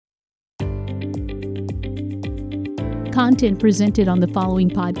Content presented on the following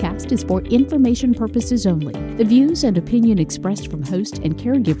podcast is for information purposes only. The views and opinion expressed from host and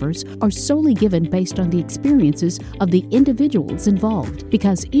caregivers are solely given based on the experiences of the individuals involved.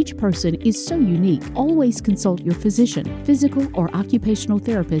 Because each person is so unique, always consult your physician, physical or occupational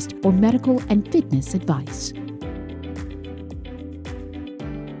therapist, or medical and fitness advice.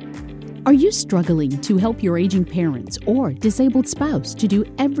 Are you struggling to help your aging parents or disabled spouse to do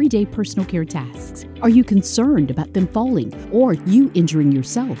everyday personal care tasks? Are you concerned about them falling or you injuring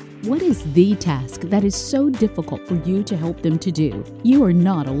yourself? What is the task that is so difficult for you to help them to do? You are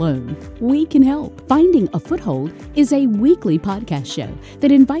not alone. We can help. Finding a Foothold is a weekly podcast show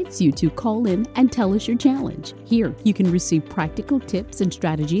that invites you to call in and tell us your challenge. Here, you can receive practical tips and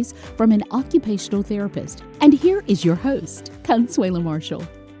strategies from an occupational therapist. And here is your host, Consuela Marshall.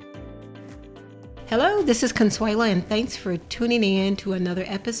 Hello, this is Consuela, and thanks for tuning in to another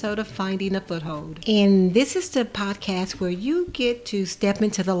episode of Finding a Foothold. And this is the podcast where you get to step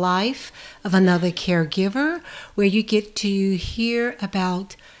into the life of another caregiver, where you get to hear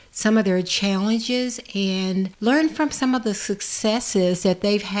about some of their challenges and learn from some of the successes that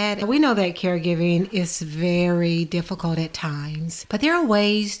they've had. We know that caregiving is very difficult at times, but there are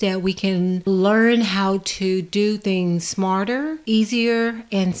ways that we can learn how to do things smarter, easier,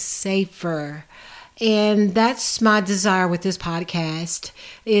 and safer. And that's my desire with this podcast,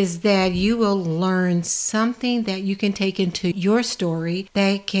 is that you will learn something that you can take into your story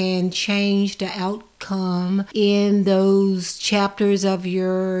that can change the outcome in those chapters of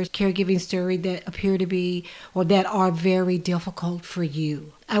your caregiving story that appear to be or that are very difficult for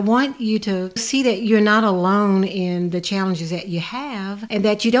you. I want you to see that you're not alone in the challenges that you have, and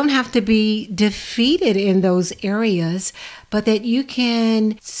that you don't have to be defeated in those areas, but that you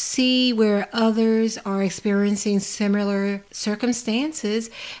can see where others are experiencing similar circumstances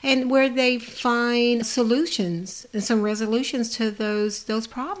and where they find solutions and some resolutions to those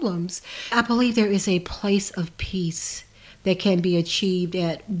problems. I believe there is a place of peace that can be achieved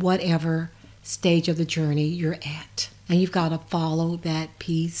at whatever stage of the journey you're at. And you've got to follow that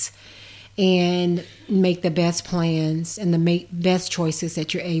peace and make the best plans and the best choices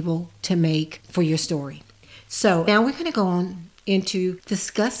that you're able to make for your story. So now we're going to go on into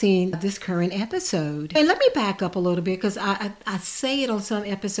discussing this current episode. And let me back up a little bit, because I say it on some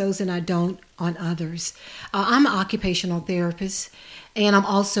episodes and I don't on others. I'm an occupational therapist, and I'm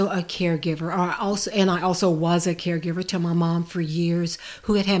also a caregiver. I also was a caregiver to my mom for years,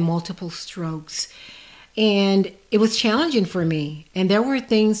 who had multiple strokes. And it was challenging for me. And there were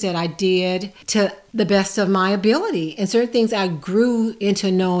things that I did to the best of my ability. And certain things I grew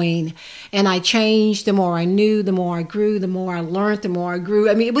into knowing. And I changed. The more I knew, the more I grew. The more I learned, the more I grew.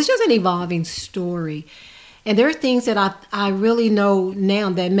 I mean, it was just an evolving story. And there are things that I really know now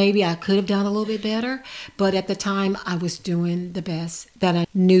that maybe I could have done a little bit better. But at the time, I was doing the best that I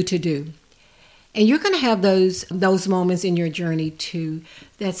knew to do. And you're going to have those moments in your journey too,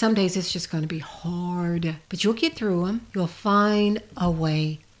 that some days it's just going to be hard, but you'll get through them. You'll find a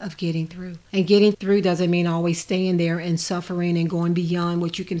way of getting through. And getting through doesn't mean always staying there and suffering and going beyond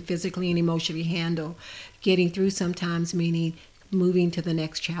what you can physically and emotionally handle. Getting through sometimes meaning moving to the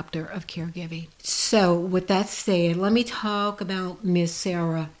next chapter of caregiving. So with that said, let me talk about Miss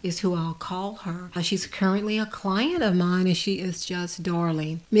Sarah, is who I'll call her. She's currently a client of mine, and she is just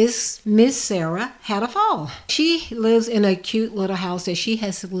darling. Miss Sarah had a fall. She lives in a cute little house that she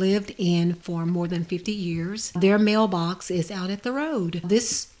has lived in for more than 50 years. Their mailbox is out at the road.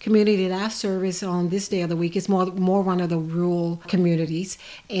 This community that I service on this day of the week is more one of the rural communities,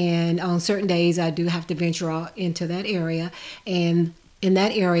 and on certain days I do have to venture out into that area. And in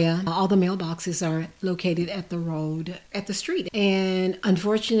that area, all the mailboxes are located at the road, at the street. And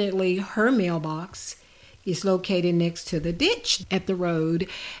unfortunately, her mailbox is located next to the ditch at the road.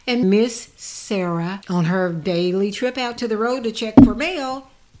 And Miss Sarah, on her daily trip out to the road to check for mail,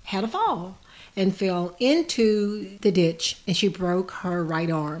 had a fall and fell into the ditch, and she broke her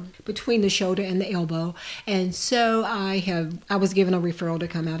right arm between the shoulder and the elbow. And so I was given a referral to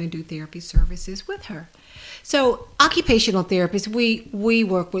come out and do therapy services with her. So occupational therapists, we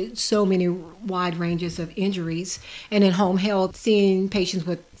work with so many wide ranges of injuries, and in home health, seeing patients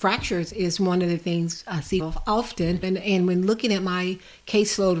with fractures is one of the things I see often. And when looking at my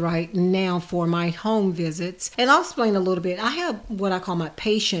caseload right now for my home visits, and I'll explain a little bit, I have what I call my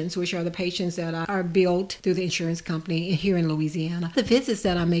patients, which are the patients that are billed through the insurance company here in Louisiana, the visits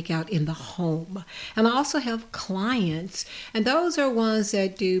that I make out in the home. And I also have clients, and those are ones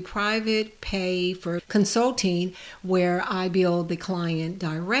that do private pay for consulting, where I bill the client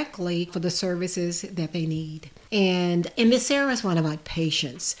directly for the services that they need. And Miss Sarah is one of my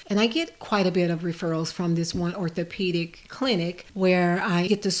patients. And I get quite a bit of referrals from this one orthopedic clinic where I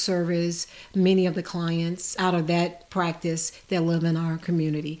get to service many of the clients out of that practice that live in our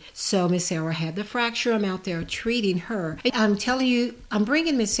community. So Miss Sarah had the fracture. I'm out there treating her. I'm telling you, I'm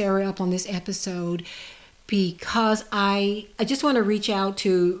bringing Miss Sarah up on this episode because I just want to reach out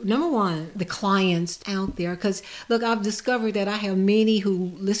to, number one, the clients out there. Because, look, I've discovered that I have many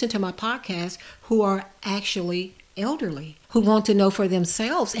who listen to my podcast who are actually elderly, who want to know for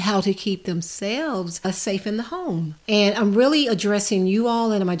themselves how to keep themselves safe in the home. And I'm really addressing you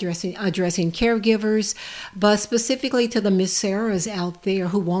all, and I'm addressing caregivers, but specifically to the Miss Sarahs out there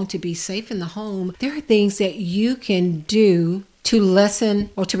who want to be safe in the home. There are things that you can do to lessen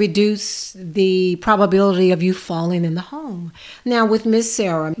or to reduce the probability of you falling in the home. Now, with Miss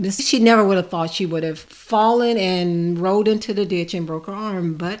Sarah, she never would have thought she would have fallen and rolled into the ditch and broke her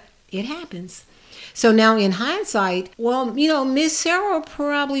arm, but it happens. So now in hindsight, well, Miss Sarah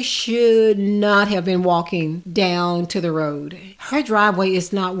probably should not have been walking down to the road. Her driveway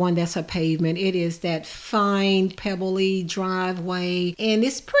is not one that's a pavement. It is that fine, pebbly driveway. And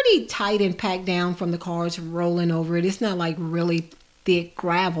it's pretty tight and packed down from the cars rolling over it. It's not like really thick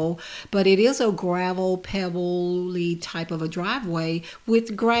gravel, but it is a gravel, pebbly type of a driveway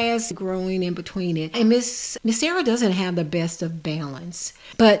with grass growing in between it. And Miss Sarah doesn't have the best of balance,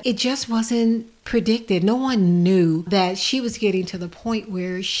 but it just wasn't predicted. No one knew that she was getting to the point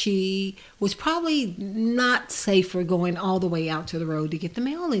where she was probably not safe for going all the way out to the road to get the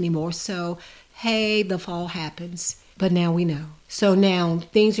mail anymore. So, hey, the fall happens. But now we know. So now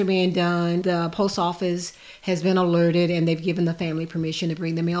things are being done. The post office has been alerted and they've given the family permission to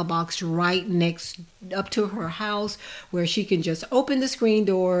bring the mailbox right next up to her house where she can just open the screen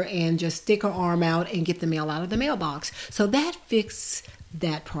door and just stick her arm out and get the mail out of the mailbox. So that fixed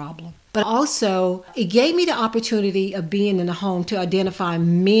that problem. But also, it gave me the opportunity of being in the home to identify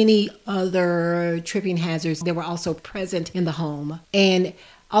many other tripping hazards that were also present in the home. And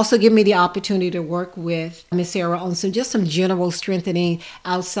also give me the opportunity to work with Miss Sarah on some general strengthening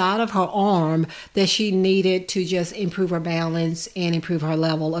outside of her arm that she needed to just improve her balance and improve her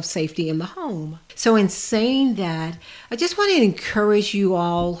level of safety in the home. So in saying that, I just want to encourage you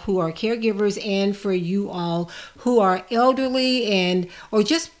all who are caregivers and for you all who are elderly and or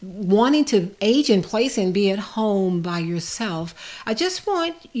just wanting to age in place and be at home by yourself. I just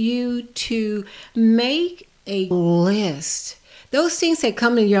want you to make a list. Those things that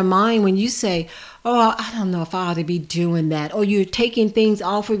come in your mind when you say, oh, I don't know if I ought to be doing that. Or you're taking things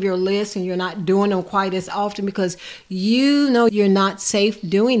off of your list and you're not doing them quite as often because you know you're not safe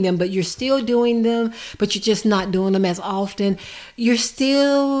doing them, but you're still doing them, but you're just not doing them as often. You're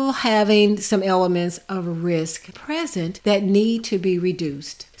still having some elements of risk present that need to be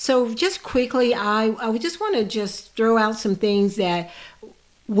reduced. So just quickly, I would just want to just throw out some things that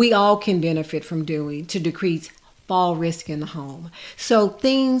we all can benefit from doing to decrease fall risk in the home. So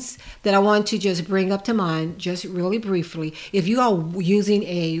things that I want to just bring up to mind just really briefly. If you are using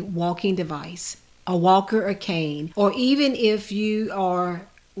a walking device, a walker or cane, or even if you are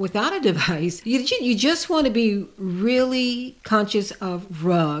without a device, you just want to be really conscious of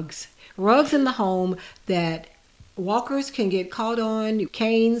rugs in the home that walkers can get caught on,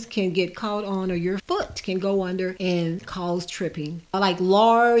 canes can get caught on, or your foot can go under and cause tripping. Like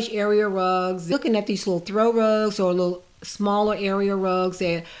large area rugs, looking at these little throw rugs or little smaller area rugs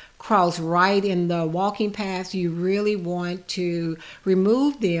that cross right in the walking paths, you really want to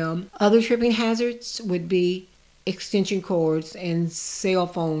remove them. Other tripping hazards would be extension cords and cell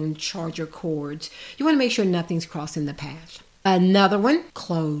phone charger cords. You want to make sure nothing's crossing the path. Another one,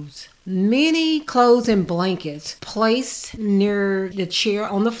 clothes. Many clothes and blankets placed near the chair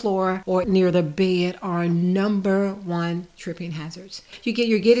on the floor or near the bed are number one tripping hazards.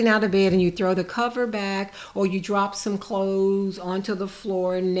 You're getting out of bed and you throw the cover back, or you drop some clothes onto the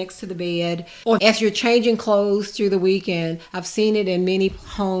floor next to the bed, or as you're changing clothes through the weekend. I've seen it in many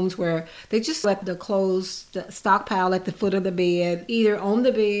homes where they just let the clothes stockpile at the foot of the bed, either on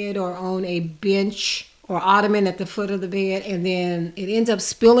the bed or on a bench or ottoman at the foot of the bed, and then it ends up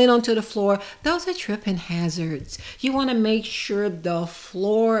spilling onto the floor. Those are tripping hazards. You want to make sure the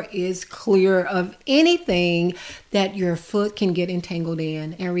floor is clear of anything that your foot can get entangled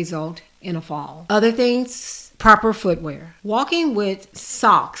in and result in a fall. Other things, proper footwear. Walking with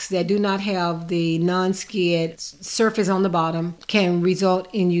socks that do not have the non-skid surface on the bottom can result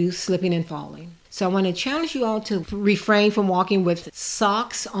in you slipping and falling. So I want to challenge you all to refrain from walking with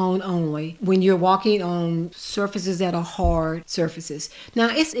socks on only when you're walking on surfaces that are hard surfaces. Now,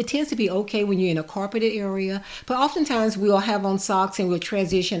 it tends to be okay when you're in a carpeted area, but oftentimes we'll have on socks and we'll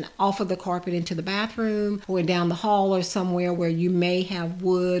transition off of the carpet into the bathroom or down the hall or somewhere where you may have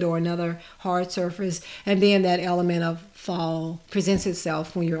wood or another hard surface, and then that element of fall presents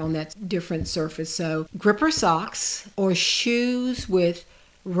itself when you're on that different surface. So gripper socks or shoes with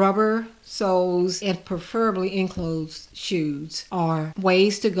rubber soles and preferably enclosed shoes are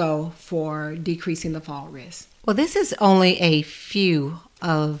ways to go for decreasing the fall risk. Well, this is only a few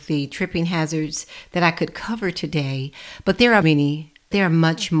of the tripping hazards that I could cover today, but there are many. There are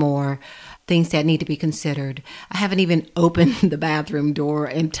much more things that need to be considered. I haven't even opened the bathroom door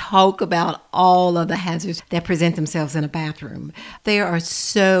and talk about all of the hazards that present themselves in a bathroom. There are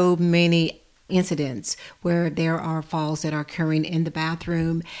so many incidents where there are falls that are occurring in the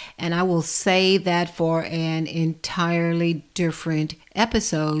bathroom, and I will save that for an entirely different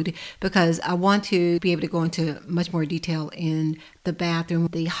episode because I want to be able to go into much more detail in the bathroom,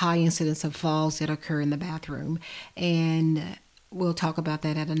 the high incidence of falls that occur in the bathroom, and we'll talk about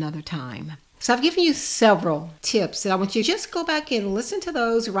that at another time. So I've given you several tips that I want you to just go back and listen to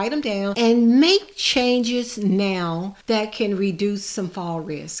those, write them down, and make changes now that can reduce some fall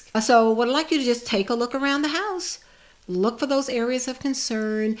risk. So what I'd like you to just take a look around the house. Look for those areas of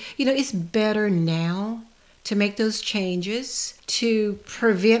concern. It's better now to make those changes to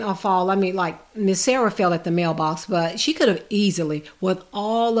prevent a fall. I mean, like Miss Sarah fell at the mailbox, but she could have easily, with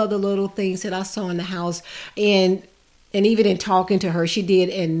all of the little things that I saw in the house, and even in talking to her, she did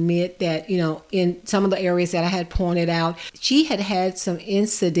admit that, in some of the areas that I had pointed out, she had some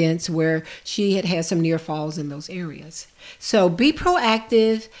incidents where she had some near falls in those areas. So be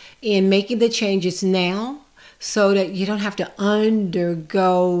proactive in making the changes now so that you don't have to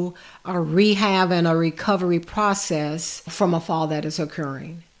undergo a rehab and a recovery process from a fall that is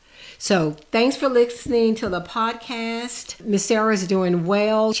occurring. So thanks for listening to the podcast. Miss Sarah is doing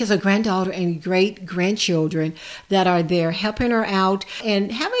well. She has a granddaughter and great grandchildren that are there helping her out.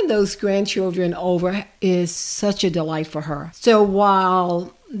 And having those grandchildren over is such a delight for her. So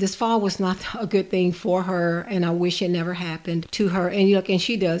while this fall was not a good thing for her, and I wish it never happened to her. And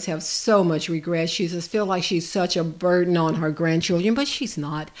she does have so much regret. She just feels like she's such a burden on her grandchildren, but she's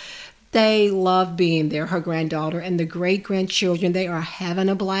not. They love being there, her granddaughter and the great-grandchildren. They are having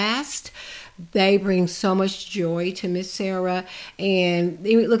a blast. They bring so much joy to Miss Sarah. And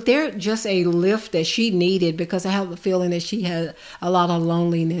look, they're just a lift that she needed because I have a feeling that she had a lot of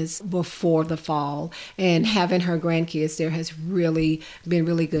loneliness before the fall. And having her grandkids there has really been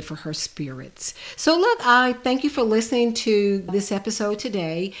really good for her spirits. So look, I thank you for listening to this episode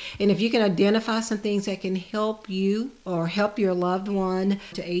today. And if you can identify some things that can help you or help your loved one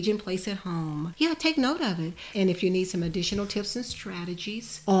to age in place at home, take note of it. And if you need some additional tips and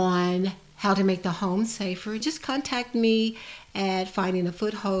strategies on how to make the home safer, just contact me at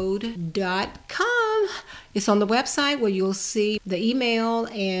findingafoothold.com. It's on the website where you'll see the email,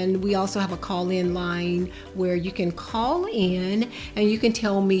 and we also have a call-in line where you can call in and you can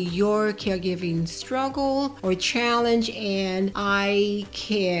tell me your caregiving struggle or challenge, and I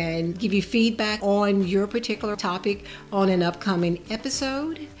can give you feedback on your particular topic on an upcoming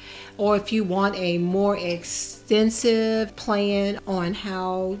episode. Or if you want a more extensive plan on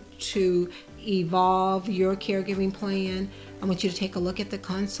how to evolve your caregiving plan, I want you to take a look at the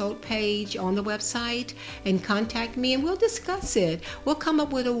consult page on the website and contact me, and we'll discuss it. We'll come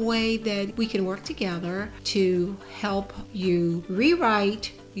up with a way that we can work together to help you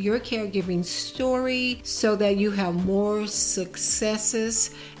rewrite your caregiving story so that you have more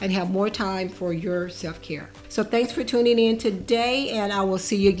successes and have more time for your self-care. So thanks for tuning in today, and I will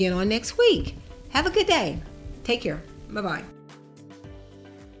see you again on next week. Have a good day. Take care. Bye-bye.